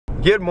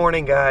Good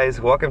morning, guys.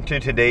 Welcome to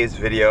today's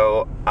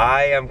video.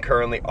 I am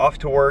currently off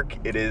to work.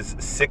 It is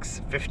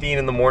 6:15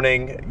 in the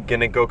morning.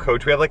 Gonna go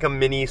coach. We have like a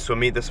mini swim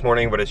meet this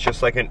morning, but it's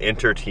just like an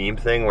inter-team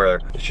thing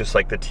where it's just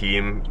like the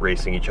team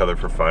racing each other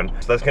for fun.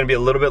 So that's gonna be a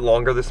little bit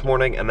longer this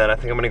morning, and then I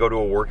think I'm gonna go to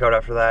a workout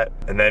after that.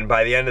 And then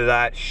by the end of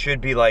that, should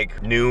be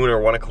like noon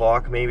or 1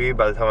 o'clock maybe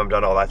by the time I'm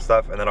done all that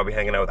stuff. And then I'll be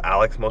hanging out with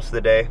Alex most of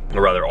the day,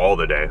 or rather all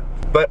the day.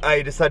 But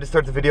I decided to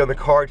start the video in the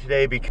car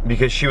today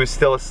because she was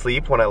still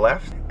asleep when I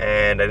left,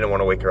 and I didn't want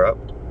to wake her up.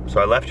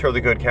 So I left her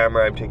the good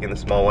camera. I'm taking the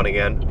small one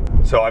again.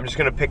 So I'm just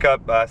gonna pick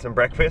up some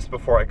breakfast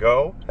before I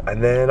go,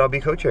 and then I'll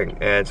be coaching.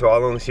 And so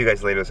I'll only see you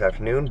guys later this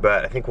afternoon,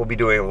 but I think we'll be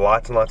doing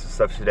lots and lots of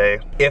stuff today.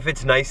 If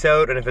it's nice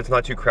out and if it's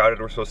not too crowded,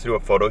 we're supposed to do a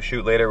photo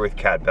shoot later with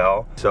Kat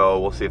Bell. So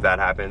we'll see if that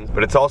happens.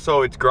 But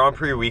it's Grand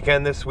Prix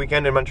weekend this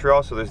weekend in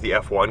Montreal, so there's the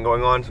F1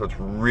 going on, so it's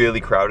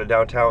really crowded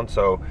downtown.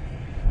 So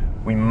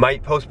we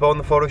might postpone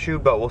the photo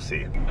shoot, but we'll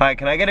see. Hi,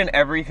 can I get an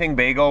everything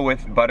bagel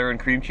with butter and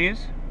cream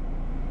cheese?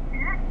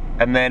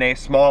 And then a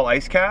small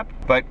ice cap,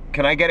 but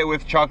can I get it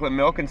with chocolate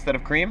milk instead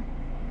of cream?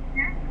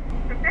 Yeah,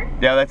 that's it?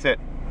 Yeah, that's it.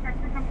 That's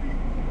the complete.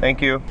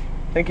 Thank you.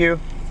 Thank you.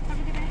 Have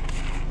a good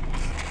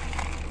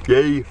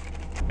day. Yay.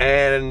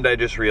 And I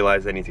just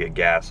realized I need to get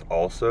gas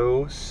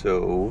also,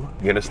 so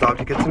I'm gonna stop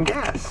to get some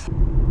gas.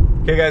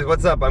 Okay guys,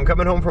 what's up? I'm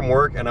coming home from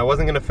work and I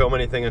wasn't gonna film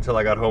anything until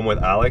I got home with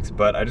Alex,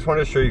 but I just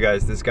wanted to show you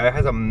guys, this guy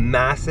has a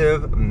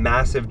massive,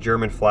 massive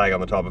German flag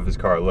on the top of his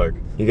car. Look,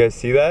 you guys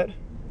see that?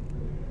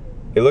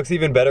 It looks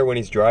even better when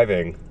he's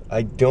driving.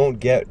 I don't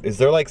get, is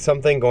there like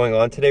something going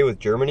on today with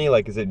Germany?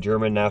 Like, is it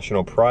German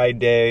National Pride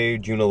Day,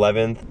 June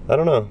 11th? I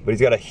don't know, but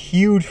he's got a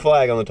huge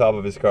flag on the top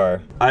of his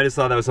car. I just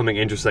thought that was something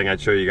interesting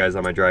I'd show you guys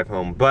on my drive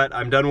home. But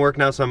I'm done work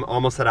now, so I'm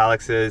almost at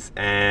Alex's,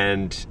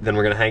 and then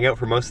we're gonna hang out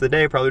for most of the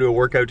day, probably do a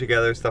workout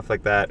together, stuff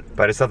like that.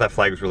 But I just thought that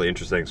flag was really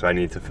interesting, so I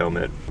need to film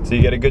it. So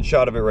you get a good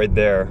shot of it right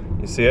there.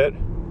 You see it?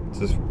 It's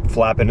just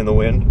flapping in the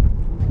wind.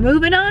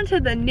 Moving on to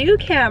the new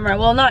camera.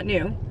 Well, not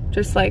new,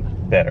 just like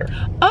better.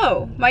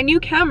 Oh, my new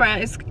camera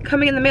is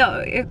coming in the mail.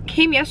 It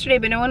came yesterday,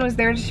 but no one was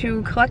there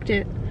to collect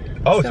it.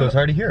 Oh, so it's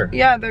already here?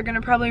 Yeah, they're gonna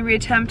probably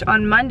reattempt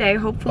on Monday.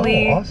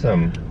 Hopefully, oh,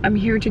 awesome. I'm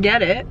here to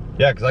get it.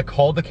 Yeah, because I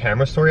called the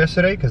camera store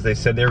yesterday because they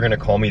said they were gonna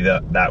call me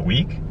that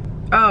week.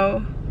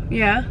 Oh,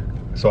 yeah.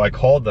 So I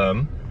called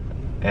them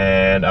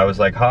and I was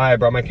like, hi, I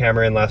brought my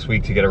camera in last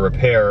week to get a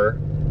repair.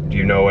 Do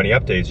you know any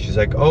updates? She's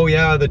like, oh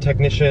yeah, the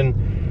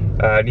technician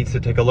needs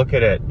to take a look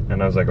at it.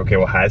 And I was like, okay,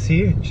 well, has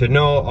he? She said,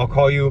 no, I'll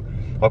call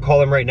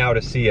him right now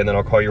to see, and then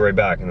I'll call you right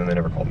back. And then they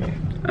never called me.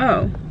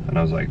 Oh. And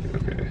I was like,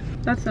 okay.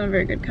 That's not a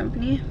very good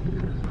company.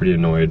 Pretty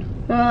annoyed.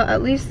 Well,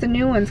 at least the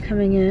new one's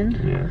coming in.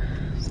 Yeah.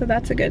 So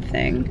that's a good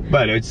thing.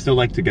 But I'd still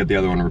like to get the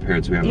other one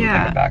repaired so we have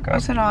a backup.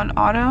 Was it on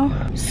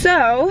auto?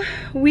 So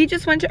we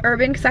just went to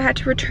Urban because I had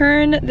to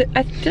return. Did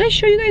I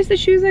show you guys the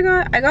shoes I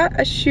got? I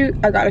got shoes.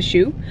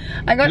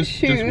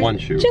 Just one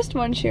shoe. Just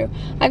one shoe.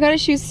 I got a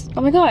shoes.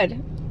 Oh my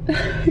God.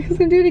 I was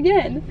gonna do it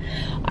again.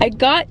 I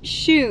got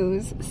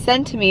shoes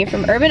sent to me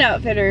from Urban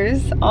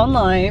Outfitters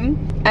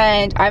online,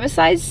 and I'm a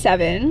size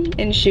 7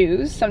 in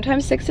shoes,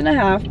 sometimes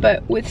 6.5,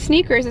 but with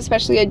sneakers,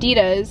 especially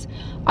Adidas,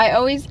 I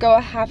always go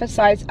a half a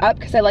size up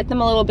because I like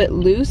them a little bit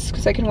loose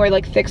because I can wear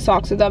like thick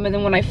socks with them, and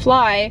then when I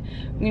fly,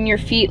 when your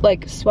feet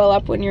like swell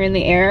up when you're in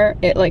the air,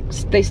 it like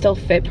they still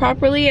fit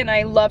properly, and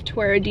I love to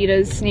wear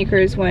Adidas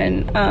sneakers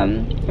when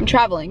I'm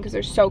traveling because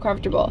they're so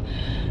comfortable.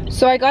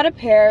 So I got a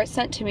pair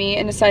sent to me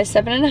in a size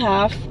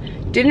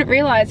 7.5. Didn't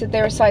realize that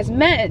they were size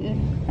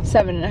men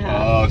 7.5.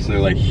 Oh, so they're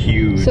like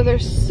huge. So they're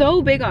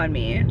so big on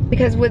me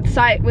because with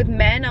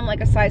men I'm like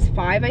a size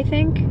 5, I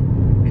think.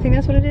 I think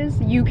that's what it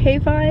is.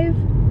 UK 5.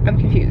 I'm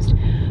confused.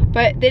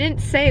 But they didn't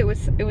say it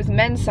was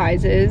men's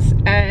sizes,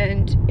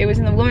 and it was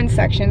in the women's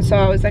section. So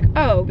I was like,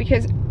 oh,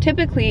 because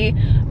typically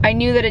I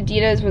knew that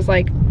Adidas was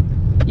like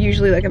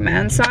usually like a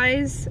man's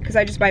size because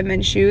I just buy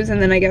men's shoes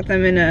and then I get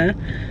them in a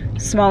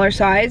smaller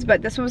size,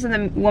 but this one was in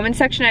the women's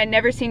section. I'd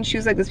never seen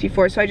shoes like this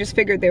before, so I just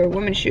figured they were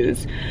women's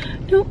shoes.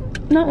 Nope,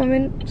 not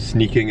women.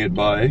 Sneaking it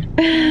by.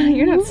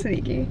 You're not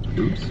sneaky.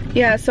 Oops.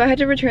 Yeah, so I had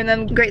to return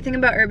them. Great thing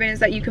about Urban is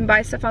that you can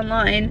buy stuff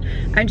online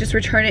and just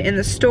return it in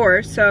the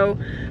store. So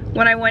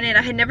when I went in,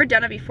 I had never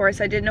done it before,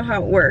 so I didn't know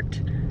how it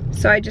worked.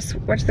 So I just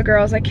went to the girl,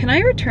 I was like, can I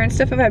return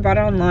stuff if I bought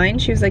it online?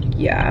 She was like,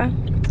 yeah.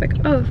 I was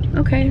like, oh,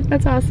 okay,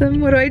 that's awesome.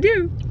 What do I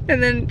do?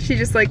 And then she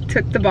just like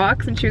took the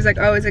box and she was like,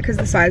 oh, is it because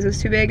the size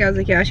was too big? I was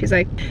like, yeah. She's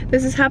like,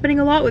 this is happening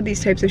a lot with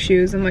these types of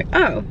shoes. I'm like,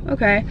 oh,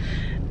 okay.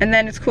 And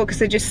then it's cool because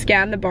they just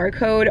scan the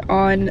barcode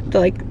on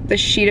the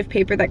sheet of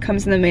paper that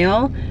comes in the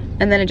mail,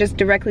 and then it just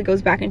directly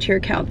goes back into your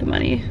account, the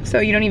money. So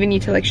you don't even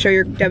need to like show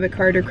your debit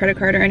card or credit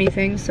card or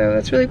anything. So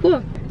that's really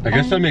cool. I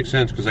guess that makes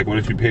sense, because like what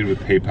if you paid with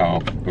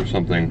PayPal or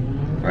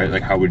something, right?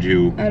 Like how would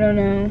you? I don't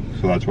know.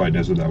 So that's why it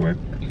does it that way.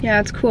 Yeah,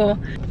 it's cool.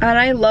 And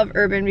I love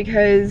Urban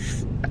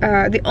because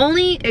the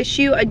only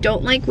issue I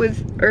don't like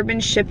with Urban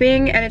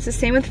shipping, and it's the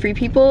same with Free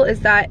People, is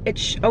that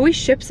it always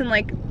ships in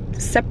like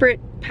separate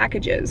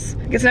packages.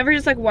 It's never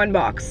just like one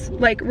box.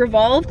 Like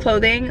Revolve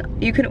clothing,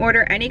 you can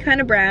order any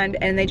kind of brand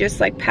and they just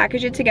like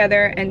package it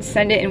together and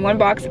send it in one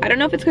box. I don't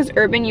know if it's because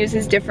Urban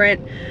uses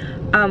different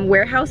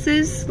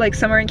warehouses, like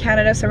some are in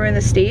Canada, some are in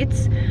the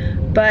States.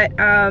 But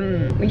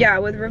yeah,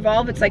 with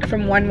Revolve, it's like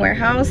from one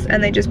warehouse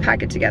and they just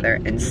pack it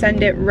together and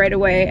send it right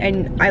away.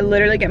 And I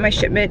literally get my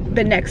shipment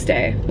the next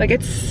day. Like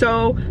it's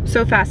so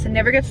fast. It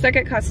never gets stuck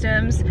at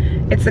customs.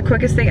 It's the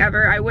quickest thing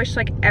ever. I wish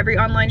like every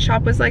online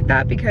shop was like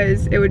that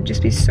because it would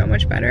just be so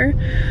much better.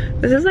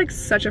 This is like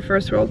such a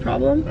first world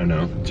problem. I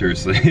know,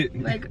 seriously.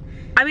 Like,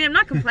 I mean, I'm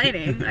not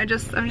complaining. I'm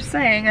just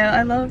saying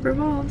I love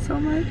Revolve so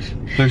much.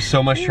 There's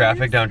so much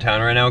traffic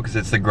downtown right now because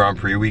it's the Grand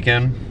Prix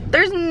weekend.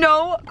 There's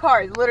no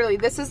cars. Literally,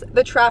 this is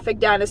the traffic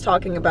Dan is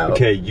talking about.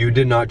 Okay, you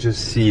did not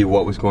just see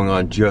what was going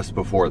on just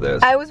before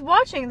this. I was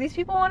watching. These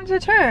people wanted to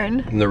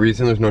turn. And the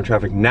reason there's no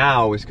traffic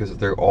now is because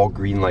they're all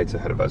green lights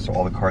ahead of us. So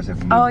all the cars have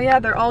moved. Oh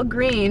yeah, they're all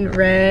green.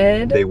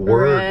 Red. They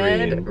were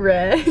red, green.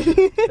 Red.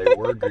 They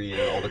were green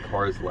and all the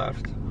cars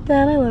left.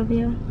 Dan, I love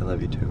you. I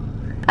love you too.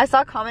 I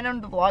saw a comment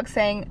on the vlog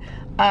saying,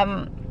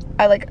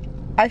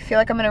 I feel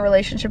like I'm in a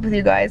relationship with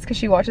you guys because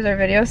she watches our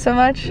videos so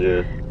much. Yeah.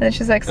 And then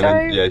she's like,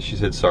 sorry. Then, yeah, she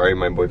said, sorry,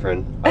 my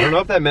boyfriend. I don't know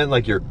if that meant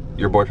like your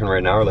boyfriend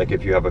right now or like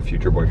if you have a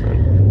future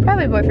boyfriend.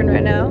 Probably boyfriend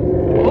right now.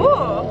 Ooh.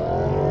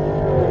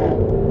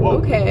 Whoa.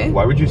 Okay.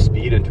 Why would you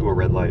speed into a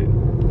red light?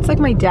 It's like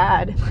my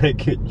dad.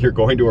 Like, you're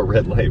going to a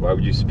red light, why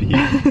would you speed?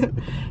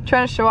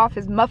 Trying to show off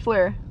his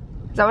muffler.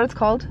 Is that what it's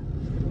called?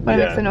 When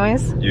it makes the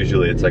noise?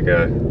 Usually it's like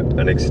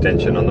an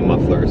extension on the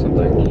muffler or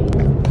something.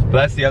 But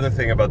that's the other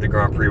thing about the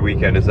Grand Prix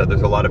weekend is that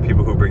there's a lot of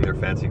people who bring their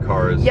fancy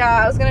cars.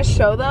 Yeah, I was gonna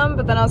show them,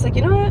 but then I was like,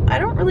 you know what? I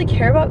don't really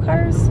care about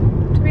cars,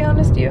 to be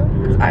honest with you.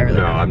 I really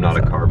don't. No, I'm not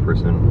a car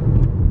person.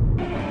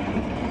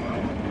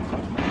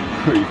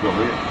 Are you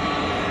filming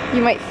it?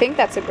 You might think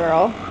that's a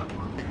girl.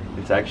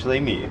 It's actually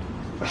me.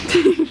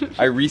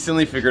 I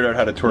recently figured out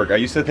how to twerk. I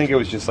used to think it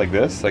was just like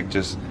this, like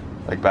just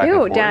like back and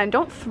forth. Ew, Dan,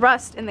 don't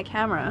thrust in the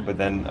camera. But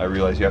then I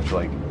realized you have to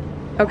like...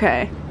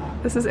 Okay,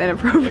 this is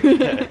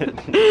inappropriate.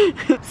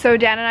 So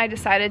Dan and I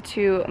decided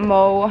to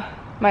mow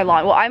my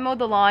lawn. Well, I mowed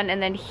the lawn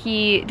and then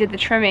he did the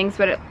trimmings,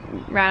 but it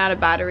ran out of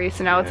battery,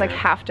 so now it's like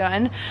half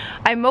done.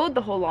 I mowed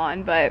the whole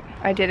lawn, but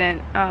I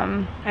didn't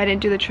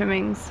do the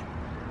trimmings.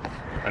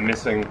 I'm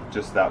missing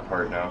just that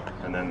part now,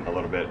 and then a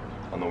little bit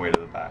on the way to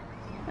the back.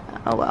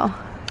 Oh well.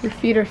 Your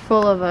feet are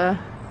full of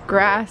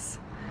grass.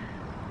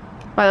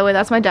 By the way,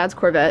 that's my dad's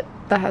Corvette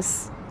that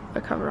has a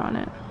cover on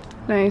it.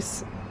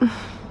 Nice.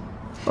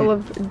 Full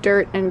of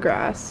dirt and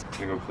grass.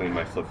 I'm gonna go clean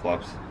my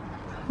flip-flops.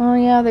 Oh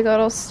yeah, they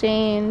got all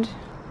stained.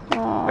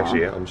 Aww.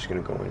 Actually, yeah, I'm just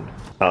gonna go in.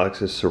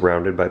 Alex is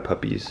surrounded by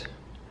puppies.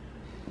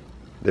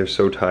 They're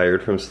so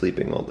tired from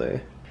sleeping all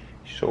day.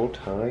 So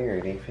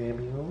tired, eh,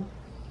 Fabio?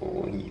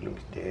 Oh, he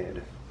looks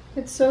dead.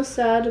 It's so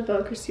sad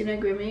about Christina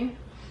Grimmie.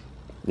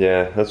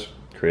 Yeah, that's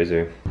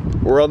crazy.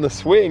 We're on the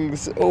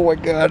swings. Oh my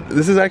god.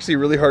 This is actually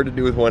really hard to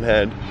do with one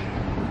hand.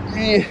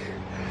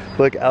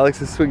 Look,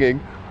 Alex is swinging.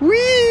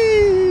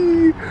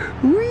 Whee!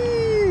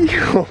 Whee!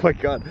 Oh my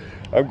god.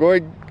 I'm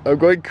going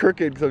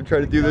crooked because I'm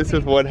trying to do this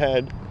with one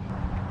hand.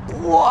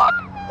 What?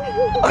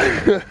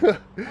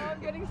 Oh,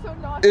 I'm getting so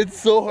naughty. It's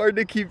so hard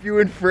to keep you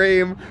in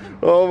frame.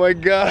 Oh my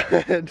god.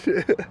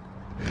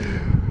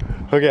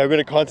 Okay, I'm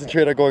gonna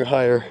concentrate on going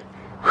higher.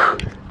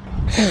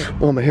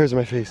 Oh, my hair's in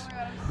my face. Oh my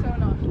god, I'm so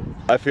nauseous.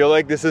 I feel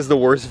like this is the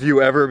worst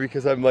view ever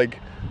because I'm like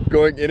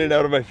going in and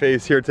out of my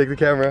face. Here, take the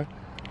camera.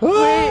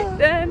 Wait,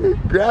 then.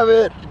 Grab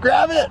it,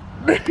 grab it.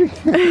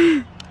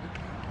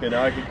 Okay,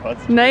 now I can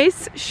concentrate.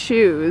 Nice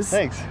shoes.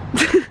 Thanks.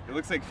 It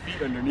looks like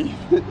feet underneath.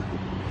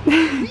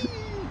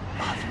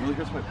 Oh, it really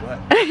hurts my butt.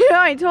 I know,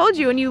 I told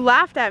you, and you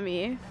laughed at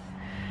me.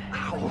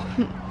 Ow.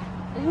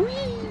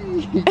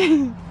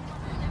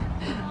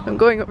 I'm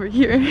going over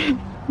here.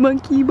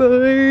 Monkey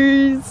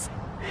bars.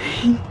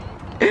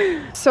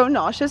 So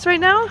nauseous right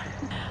now.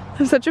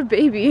 I'm such a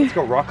baby. Let's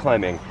go rock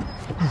climbing.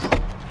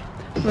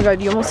 Oh my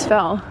god, you almost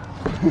fell.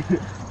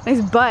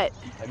 Nice butt.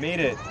 I made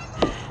it.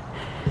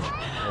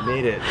 I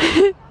made it.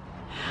 Oh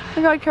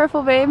my god,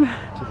 careful, babe.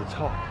 To the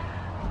top.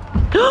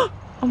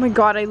 Oh my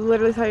god, I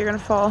literally thought you were gonna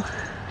fall.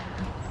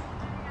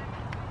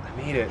 I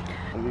made it.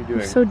 What are you doing?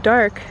 It's so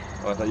dark.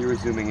 Oh, I thought you were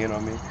zooming in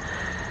on me.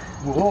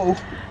 Whoa.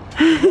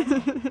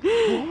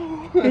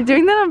 You're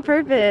doing that on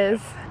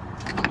purpose.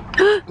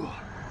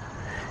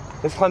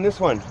 Let's climb this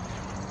one.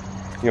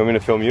 You want me to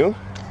film you?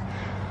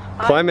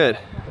 Climb it.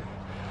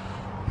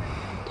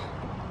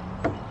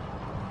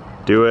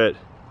 Do it.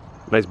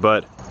 Nice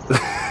butt.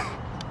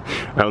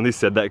 I only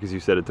said that because you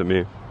said it to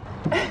me.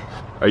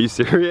 Are you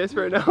serious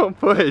right now?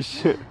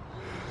 Push.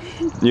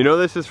 You know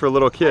this is for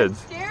little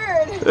kids. I'm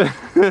scared.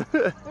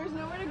 There's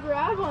nowhere to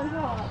grab on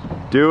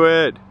top. Do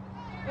it.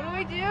 What do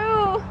I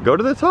do? Go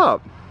to the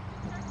top.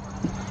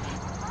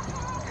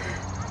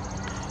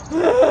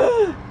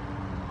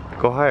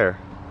 Go higher.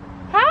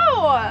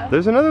 How?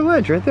 There's another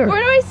ledge right there.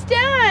 Where do I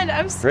stand?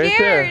 I'm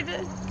scared.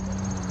 Right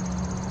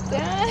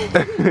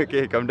Dad.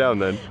 Okay, come down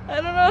then. I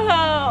don't know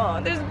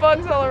how. There's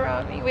bugs all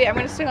around me. Wait, I'm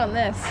gonna swing on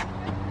this.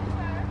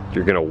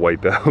 You're gonna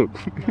wipe out.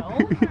 No.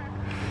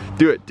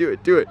 Do it, do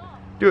it, do it,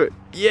 do it.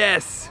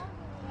 Yes!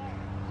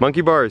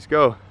 Monkey bars,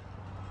 go.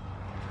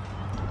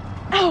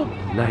 Ow!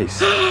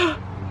 Nice. I'm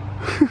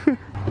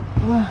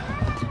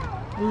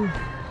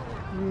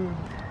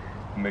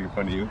making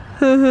fun of you.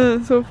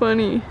 So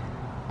funny.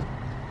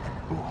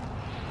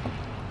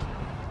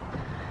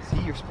 See,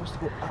 you're supposed to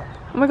go up.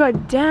 Oh my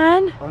god,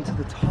 Dan! Onto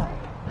the top.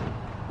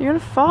 You're gonna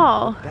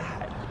fall.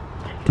 Bad.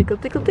 Tickle,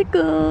 tickle,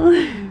 tickle.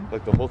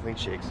 Like the whole thing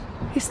shakes.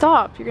 Hey,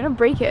 stop. You're gonna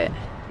break it.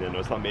 Yeah, no,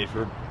 it's not made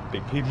for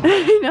big people.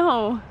 I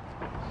know.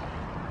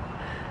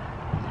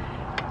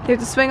 You have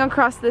to swing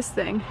across this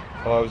thing.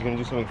 Oh, I was gonna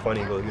do something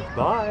funny and go like,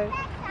 bye.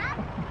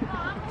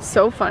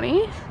 So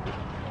funny.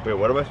 Wait,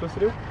 what am I supposed to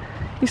do?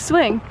 You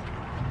swing.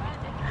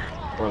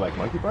 Or like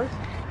monkey bars?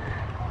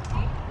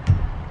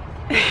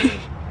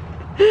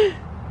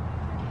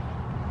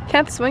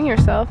 Can't swing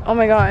yourself. Oh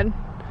my god.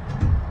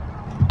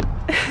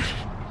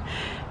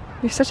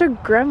 You're such a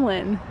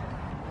gremlin.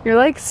 You're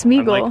like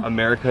Smeagol. I'm like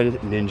American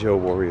Ninja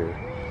Warrior.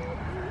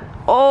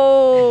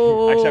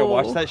 Oh. Actually, I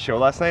watched that show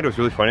last night. It was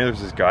really funny. There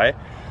was this guy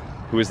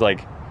who was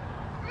like,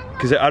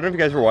 because I don't know if you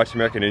guys ever watched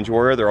American Ninja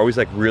Warrior. They're always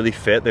like really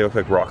fit. They look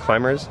like rock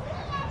climbers.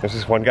 There's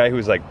this one guy who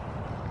was like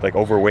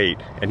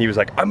overweight, and he was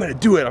like, I'm gonna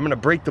do it. I'm gonna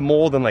break the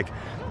mold, and like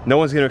no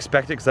one's gonna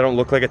expect it because I don't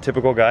look like a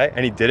typical guy.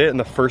 And he did it, and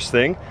the first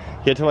thing,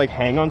 he had to like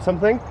hang on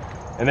something,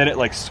 and then it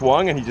like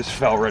swung, and he just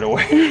fell right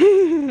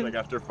away. Like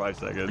after 5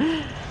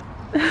 seconds.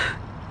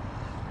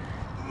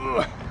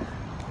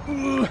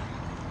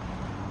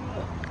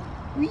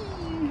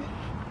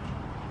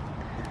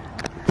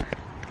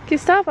 Okay,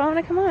 stop. I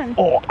wanna come on.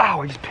 Oh,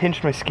 ow, I just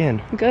pinched my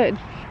skin. Good.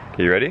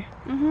 Okay, you ready?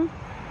 Mm-hmm.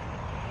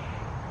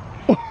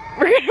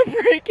 We're gonna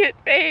break it,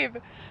 babe.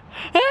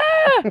 Ah!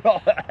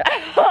 Oh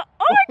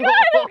my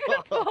god, I'm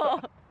gonna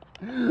fall.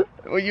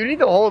 Well, you need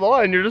to hold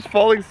on. You're just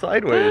falling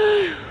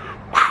sideways.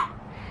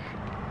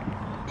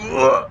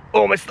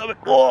 Oh, my stomach.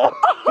 Oh.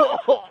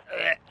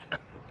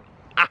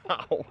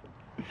 Ow.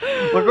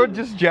 Look what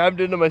just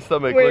jammed into my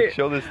stomach. Wait. Look,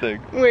 show this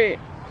thing. Wait.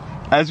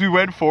 As we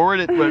went forward,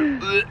 it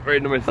went right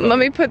into my stomach. Let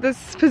me put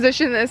this,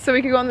 position this so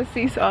we can go on the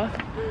seesaw.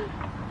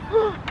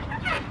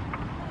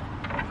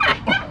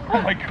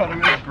 Oh my god, I'm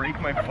gonna break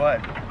my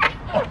butt.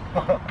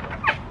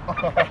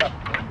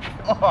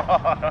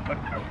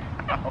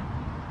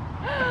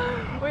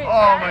 Wait,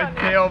 Oh, my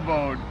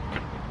tailbone.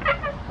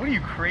 What are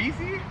you,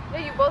 crazy?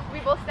 Yeah, we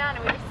both stand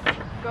and we just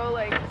go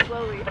like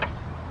slowly.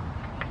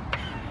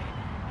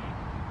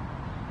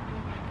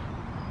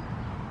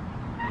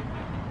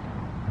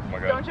 Oh my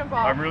god. Don't jump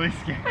off. I'm really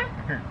scared.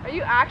 Are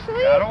you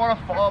actually? I don't want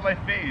to fall on my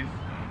face.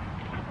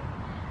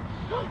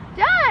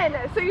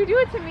 Dan! So you do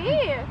it to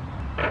me!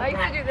 I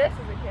used to do this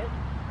as a kid.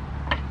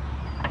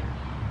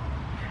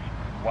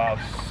 Wow,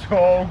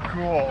 so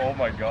cool. Oh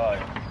my god.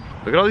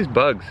 Look at all these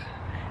bugs.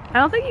 I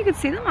don't think you could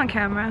see them on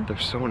camera. They're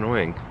so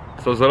annoying.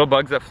 It's those little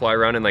bugs that fly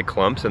around in like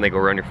clumps and they go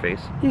around your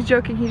face. He's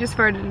joking, he just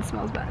farted and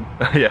smells bad.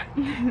 Yeah.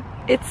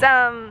 It's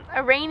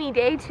a rainy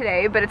day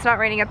today, but it's not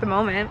raining at the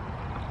moment.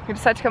 We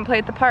decided to come play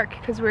at the park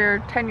because we're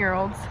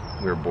 10-year-olds.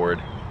 We were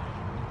bored.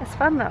 It's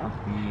fun though.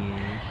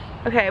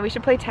 Okay, we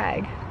should play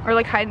tag. Or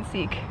like hide and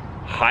seek.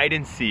 Hide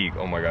and seek.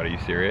 Oh my god, are you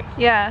serious?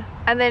 Yeah,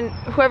 and then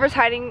whoever's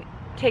hiding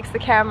takes the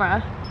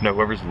camera. No,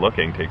 whoever's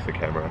looking takes the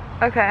camera.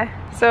 Okay,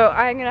 so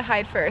I'm gonna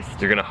hide first.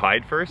 You're gonna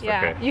hide first?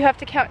 Yeah, Okay. you have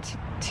to count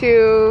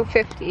to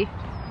 50.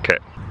 Okay.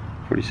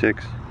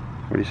 46,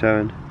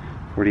 47,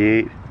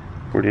 48,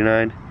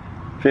 49,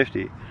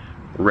 50.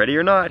 Ready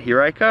or not, here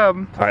I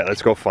come. All right,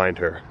 let's go find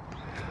her.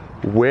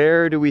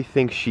 Where do we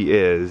think she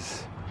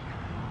is?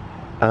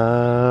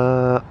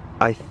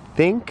 I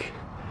think,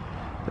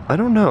 I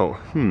don't know.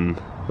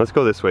 Let's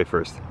go this way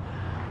first.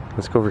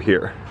 Let's go over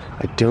here.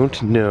 I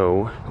don't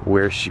know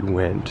where she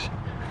went.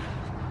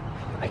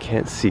 I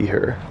can't see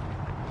her.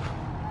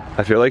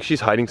 I feel like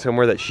she's hiding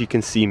somewhere that she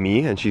can see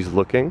me and she's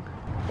looking.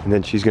 And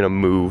then she's gonna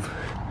move.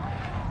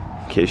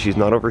 Okay, she's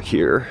not over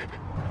here.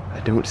 I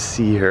don't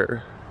see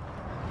her.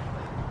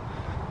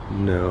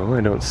 No,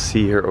 I don't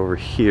see her over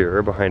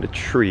here behind a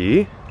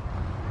tree.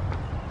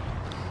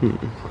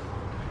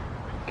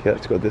 Okay,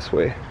 let's go this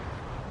way.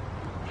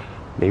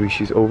 Maybe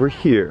she's over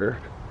here.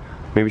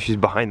 Maybe she's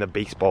behind the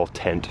baseball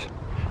tent.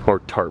 Or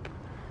tarp,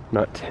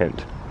 not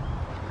tent.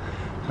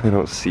 I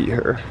don't see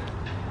her.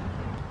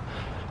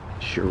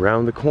 She's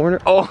around the corner.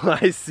 Oh,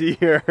 I see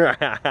her.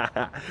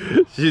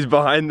 She's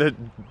behind the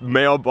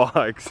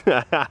mailbox.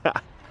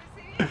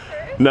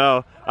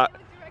 No,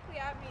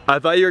 I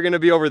thought you were gonna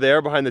be over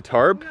there behind the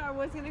tarp. No, I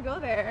was gonna go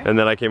there. And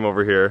then I came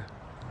over here.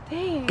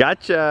 Dang.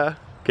 Gotcha.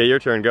 Okay, your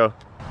turn, go.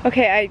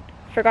 Okay, I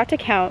forgot to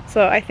count,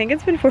 so I think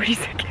it's been 40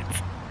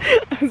 seconds.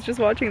 I was just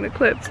watching the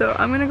clip, so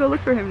I'm gonna go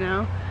look for him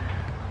now.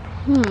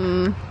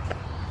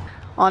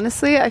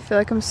 Honestly, I feel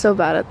like I'm so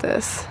bad at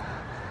this.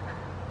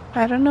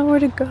 I don't know where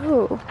to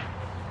go.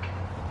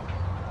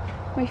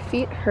 My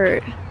feet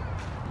hurt.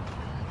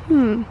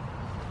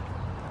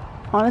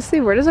 Honestly,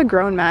 where does a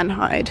grown man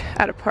hide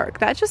at a park?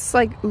 That just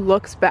like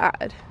looks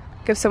bad.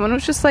 Like if someone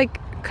was just like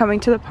coming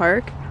to the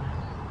park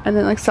and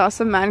then like saw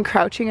some man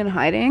crouching and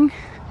hiding,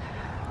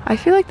 I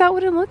feel like that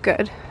wouldn't look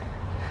good.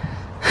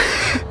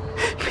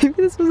 Maybe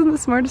this wasn't the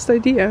smartest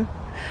idea.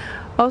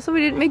 Also,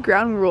 we didn't make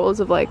ground rules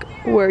of like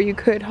where you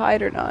could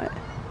hide or not.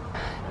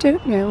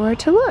 Don't know where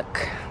to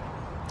look.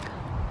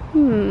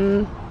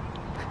 I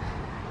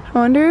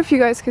wonder if you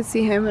guys could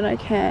see him and I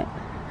can't.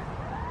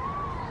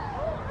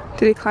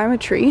 Did he climb a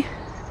tree?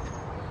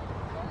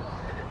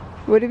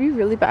 Would it be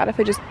really bad if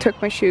I just took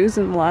my shoes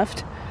and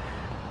left?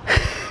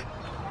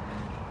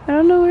 I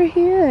don't know where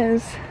he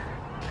is.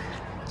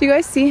 Do you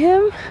guys see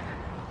him?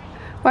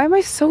 Why am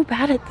I so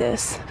bad at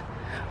this?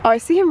 Oh, I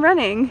see him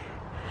running.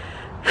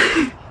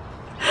 Do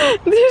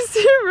you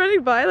see him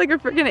running by like a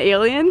freaking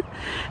alien?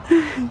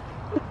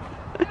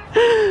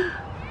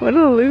 What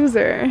a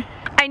loser.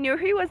 I knew where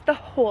he was the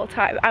whole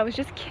time. I was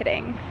just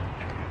kidding.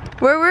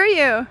 Where were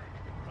you? I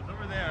was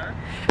over there.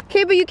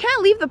 Okay, but you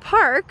can't leave the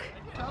park.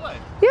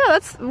 Yeah,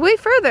 that's way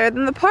further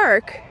than the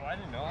park. Oh, I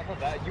didn't know. I thought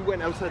that you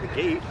went outside the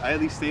gate. I at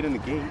least stayed in the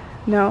gate.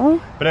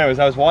 No. But anyways,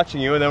 I was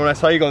watching you, and then when I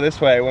saw you go this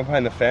way, I went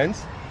behind the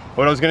fence.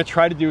 What I was gonna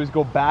try to do is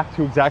go back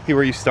to exactly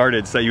where you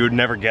started, so you would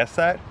never guess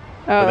that.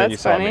 Oh,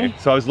 that's funny.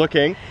 So I was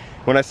looking.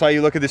 When I saw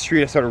you look at the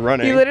street, I started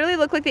running. You literally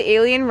look like the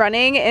alien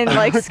running in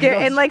like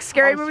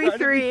Scary Movie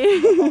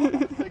 3.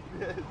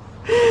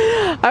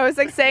 I was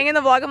like saying in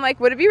the vlog, I'm like,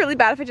 would it be really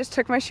bad if I just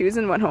took my shoes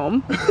and went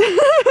home?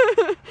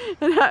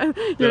 And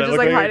you're just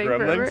like hiding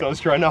forever. So I was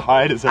trying to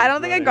hide as I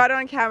don't think I got it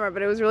on camera,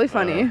 but it was really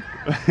funny.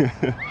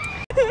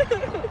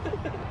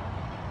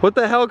 What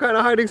the hell kind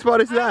of hiding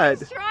spot is that? I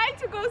was trying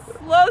to go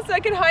slow so I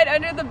could hide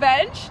under the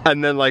bench.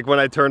 And then like when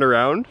I turn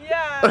around?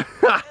 Yeah.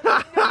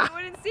 You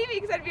wouldn't see me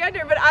because I'd be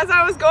under, but as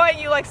I was going,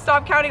 you like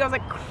stopped counting. I was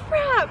like,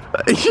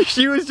 crap.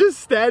 She was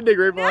just standing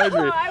right behind me.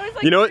 I was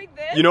like doing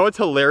this. You know what's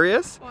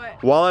hilarious?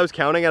 What? While I was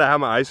counting and I had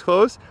my eyes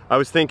closed, I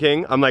was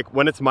thinking, I'm like,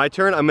 when it's my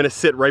turn, I'm gonna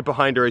sit right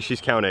behind her as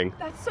she's counting.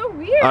 That's so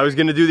weird. I was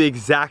gonna do the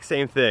exact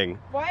same thing.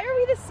 Why are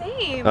we the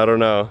same? I don't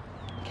know.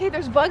 Okay,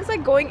 there's bugs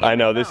like going in. I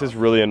know, this is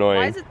really annoying.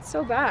 Why is it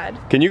so bad?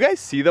 Can you guys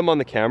see them on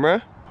the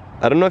camera?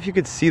 I don't know if you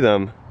could see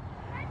them.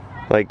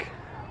 Like,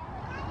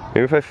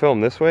 maybe if I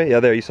film this way? Yeah,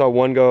 there, you saw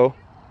one go.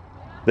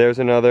 There's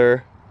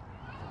another.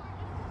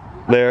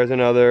 There's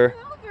another.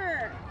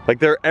 Like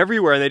they're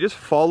everywhere and they just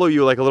follow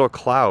you like a little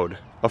cloud.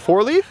 A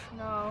 4-leaf?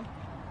 No,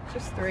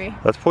 just 3.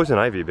 That's poison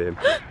ivy, babe.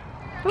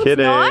 No,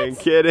 kidding,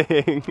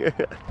 kidding.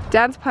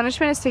 Dad's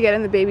punishment is to get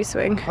in the baby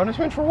swing.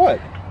 Punishment for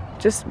what?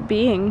 Just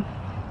being.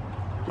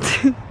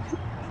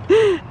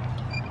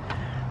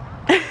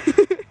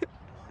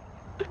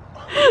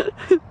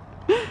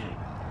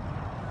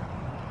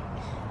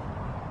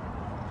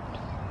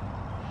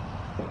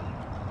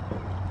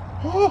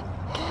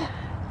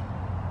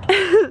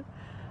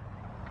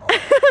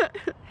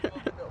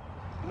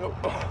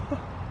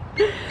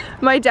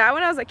 My dad,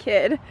 when I was a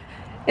kid,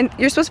 and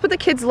you're supposed to put the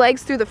kid's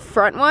legs through the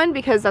front one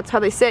because that's how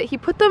they sit. He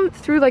put them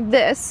through like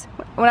this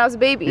when I was a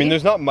baby. I mean,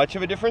 there's not much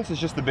of a difference. It's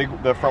just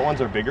the front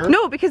ones are bigger.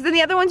 No, because then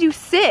the other ones you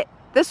sit.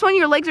 This one,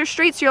 your legs are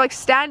straight, so you're like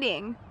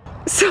standing.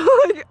 So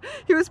like,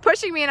 he was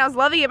pushing me and I was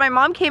loving it. My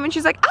mom came and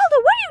she's like, Aldo,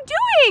 what are you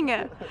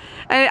doing?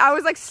 And I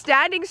was like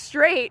standing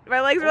straight. My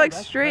legs were like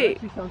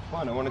straight. That actually sounds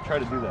fun. I want to try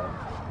to do that.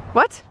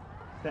 What?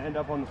 Stand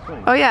up on the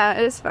swing. Oh yeah,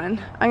 it is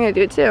fun. I'm gonna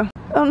do it too.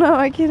 Oh no,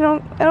 I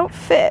don't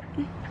fit.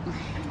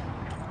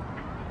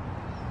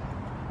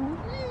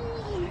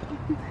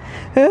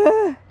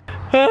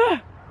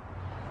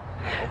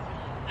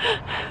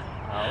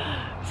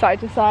 Side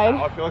to side.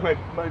 I feel like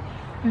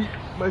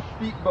my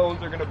feet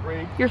bones are gonna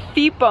break. Your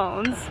feet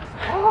bones.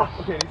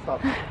 Okay,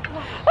 stop.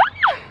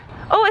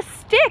 Oh, a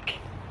stick.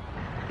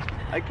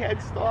 I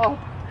can't stop.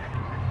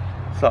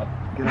 Stop.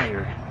 Get out of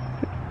here.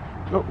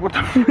 No, what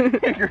the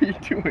frick are you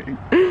doing?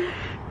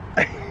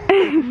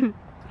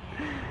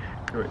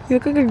 You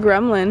look like a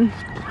gremlin.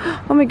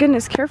 Oh my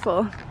goodness,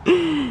 careful.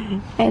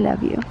 I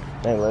love you.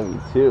 I love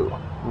you too.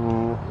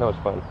 That was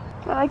fun.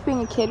 I like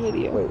being a kid with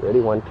you. Wait, ready?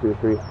 1, 2,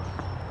 3.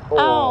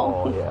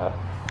 Oh, yeah.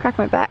 Crack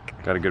my back.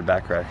 Got a good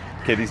back crack.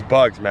 Okay, these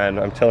bugs, man,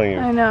 I'm telling you.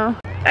 I know.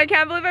 I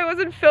can't believe I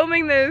wasn't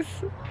filming this.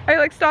 I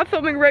like stopped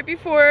filming right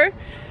before.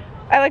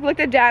 I like looked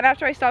at Dad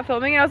after I stopped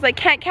filming and I was like,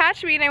 can't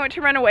catch me, and I went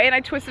to run away and I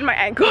twisted my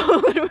ankle.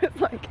 And it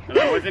was like... And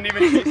I wasn't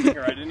even chasing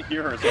her, I didn't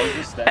hear her, so I was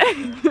just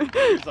standing there.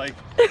 It was like...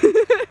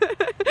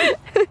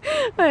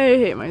 I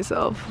hate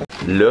myself.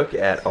 Look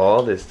at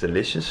all this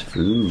delicious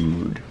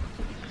food.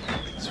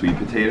 Sweet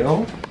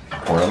potato,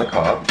 corn on the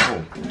cob,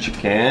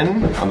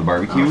 chicken on the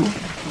barbecue,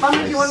 Mom,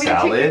 do you want me to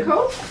take your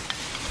coat?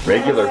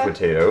 regular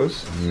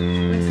potatoes.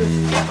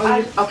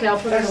 Okay, I'll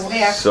put it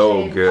away.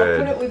 So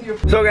good. I'll put it with your...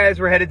 So guys,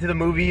 we're headed to the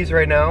movies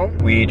right now.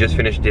 We just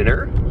finished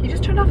dinner. You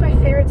just turned off my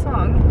favorite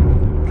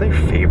song. It's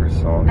your favorite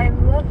song. I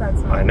love that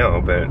song. I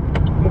know, but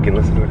we can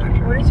listen to it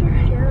after. What is your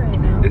hair right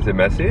now? Is it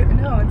messy?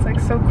 No, it's like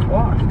so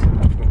coiffed.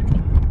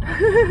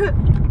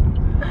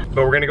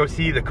 But we're gonna go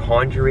see The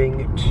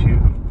Conjuring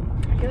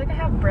 2. I feel like I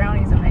have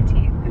brownies in my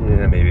teeth.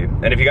 Yeah, maybe.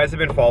 And if you guys have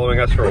been following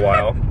us for a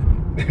while,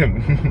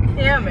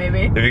 Yeah,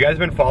 maybe. If you guys have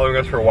been following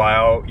us for a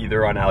while,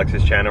 either on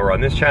Alex's channel or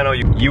on this channel,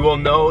 you will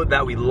know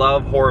that we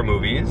love horror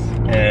movies.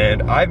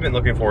 And I've been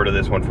looking forward to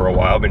this one for a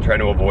while. I've been trying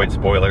to avoid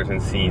spoilers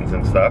and scenes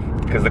and stuff.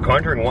 Because The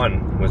Conjuring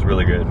 1 was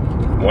really good.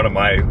 One of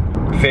my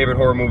favorite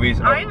horror movies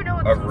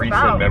of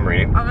recent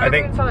memory. I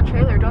think I saw the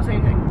trailer, don't say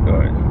anything. Go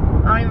ahead.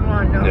 I don't even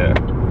want to know.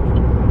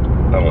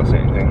 Yeah. I won't say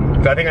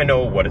anything. I think I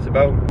know what it's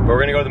about. But we're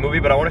gonna go to the movie,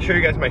 but I want to show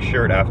you guys my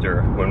shirt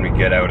after when we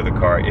get out of the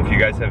car. If you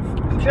guys have...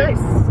 I'm sure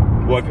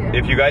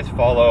if you guys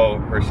follow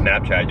her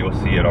Snapchat, you'll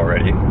see it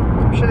already.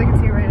 I'm sure they can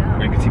see it right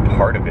now. You can see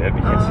part of it, but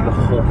you can't see the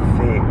whole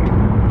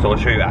thing. So I'll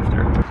show you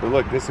after. So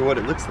look, this is what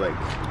it looks like.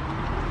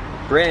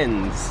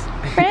 Friends.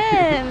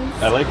 Friends.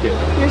 I like it.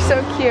 You're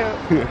so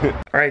cute.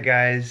 Alright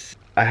guys,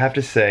 I have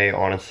to say,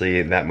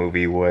 honestly, that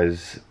movie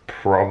was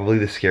probably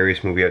the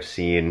scariest movie I've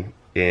seen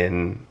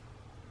in,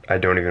 I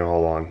don't even know how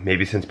long.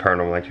 Maybe since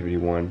Paranormal Activity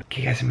 1.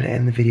 Okay guys, I'm gonna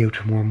end the video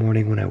tomorrow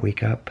morning when I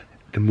wake up.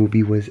 The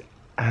movie was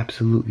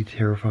absolutely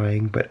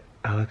terrifying, but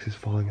Alex is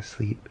falling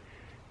asleep.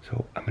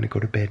 So I'm gonna go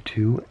to bed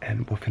too,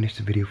 and we'll finish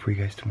the video for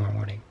you guys tomorrow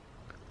morning.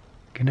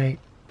 Good night.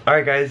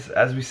 Alright guys,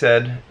 as we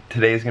said,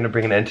 today is gonna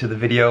bring an end to the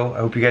video. I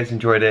hope you guys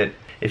enjoyed it.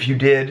 If you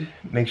did,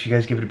 make sure you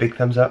guys give it a big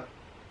thumbs up.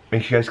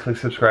 Make sure you guys click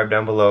subscribe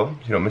down below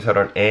so you don't miss out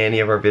on any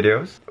of our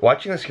videos.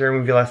 Watching a scary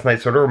movie last night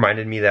sort of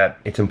reminded me that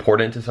it's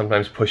important to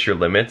sometimes push your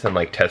limits and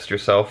like test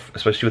yourself,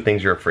 especially with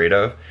things you're afraid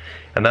of.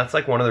 And that's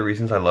like one of the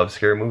reasons I love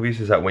scary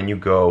movies, is that when you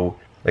go,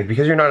 like,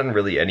 because you're not in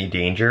really any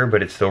danger,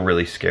 but it's still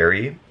really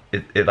scary,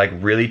 it like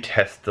really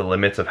tests the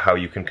limits of how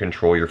you can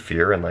control your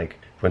fear. And like,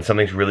 when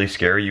something's really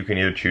scary, you can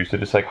either choose to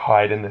just like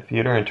hide in the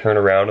theater and turn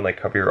around and like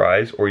cover your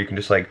eyes, or you can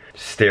just like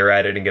stare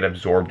at it and get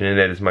absorbed in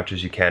it as much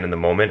as you can in the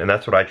moment. And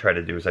that's what I try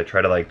to do, is I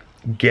try to like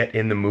get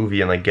in the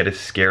movie and like get as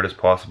scared as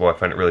possible. I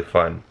find it really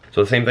fun.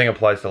 So the same thing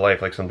applies to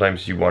life. Like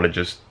sometimes you want to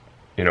just,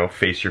 you know,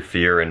 face your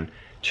fear and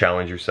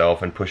challenge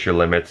yourself and push your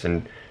limits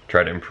and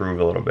try to improve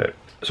a little bit.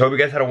 So I hope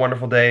you guys had a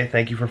wonderful day.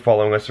 Thank you for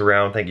following us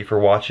around. Thank you for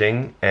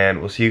watching, and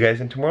we'll see you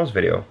guys in tomorrow's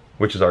video,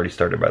 which has already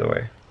started, by the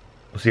way.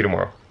 We'll see you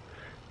tomorrow.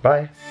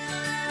 Bye.